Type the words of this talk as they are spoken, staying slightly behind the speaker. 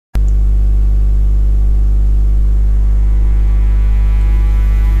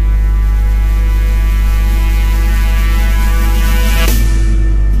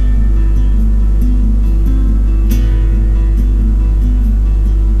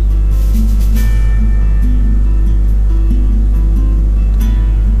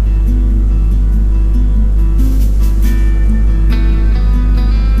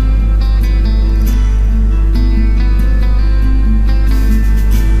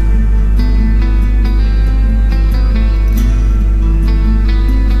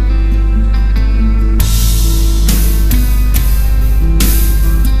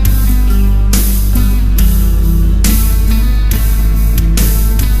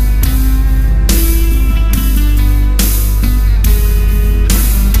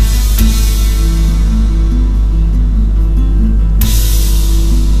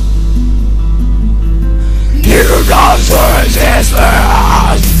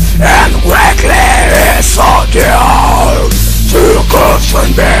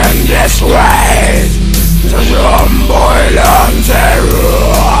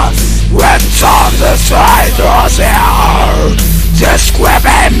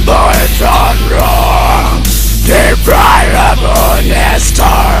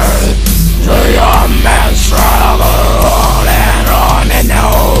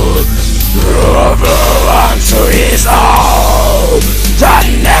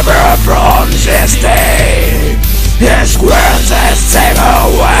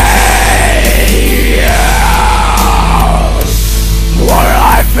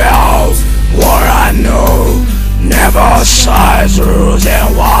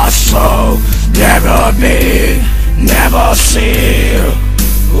never be, never see.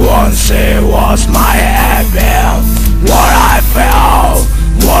 Once it was my heaven. What I felt,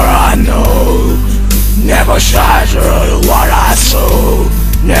 what I know, never shattered what I saw.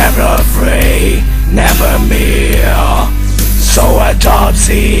 Never free, never me. So adopt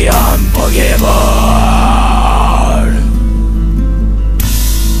the unforgiven.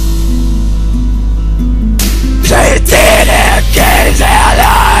 They didn't give their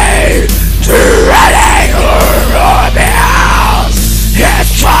life to an anger abuse. It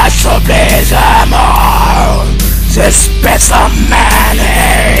tries to please them all. This bits of man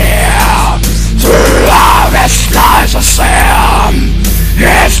here to love his life the same.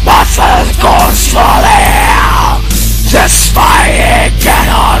 His muscles constantly. This fight he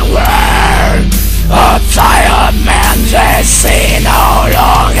cannot win. A tired man they see no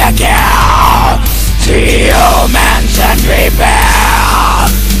longer care. The humans and rebel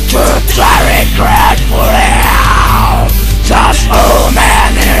to try regretfully. Just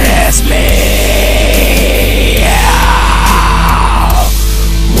human is me.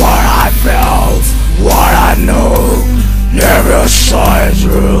 What I felt, what I know, never saw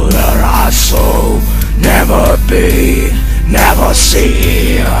through that I saw. Never be, never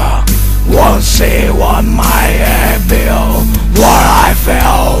see. Won't see what my head built. What I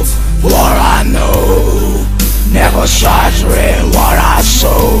felt, what I know, never shattering what I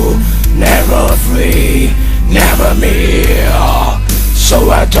saw. Never free, never me.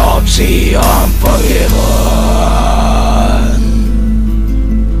 So adopt the unforgiven.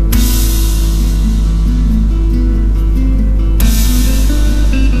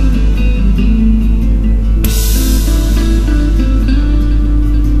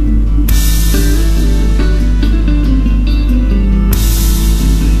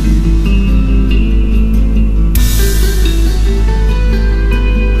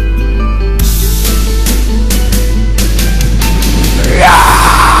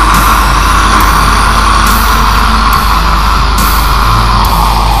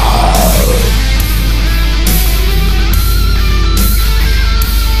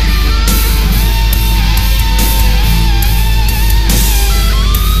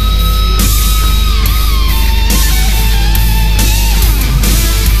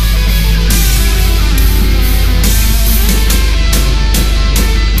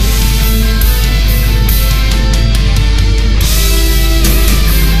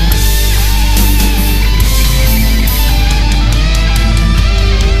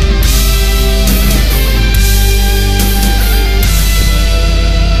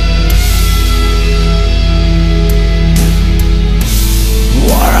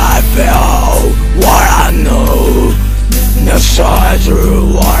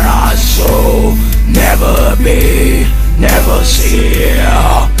 Through what I saw, never be, never see.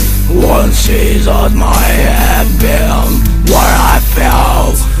 Once is on my head been. What I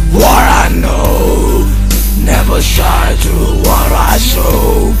felt, what I know, never shine through what I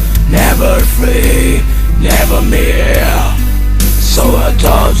saw. Never free, never me. So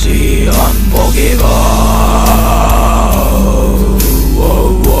adopt the unforgiven.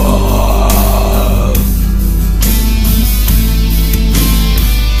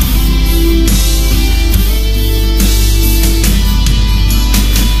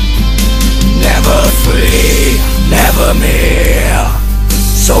 Never me,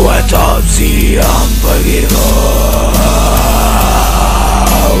 so adopt the unforgiven.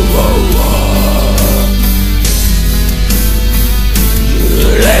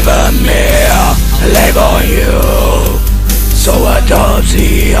 Live on me, live on you, so adopt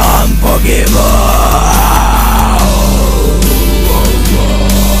the unforgiven.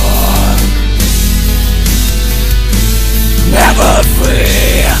 Never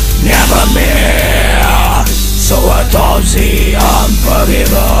free, never me. So adopt the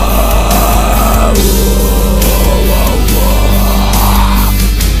unforgiven.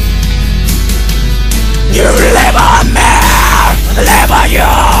 You live on me, live on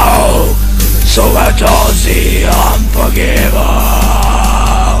you. So adopt the unforgiven.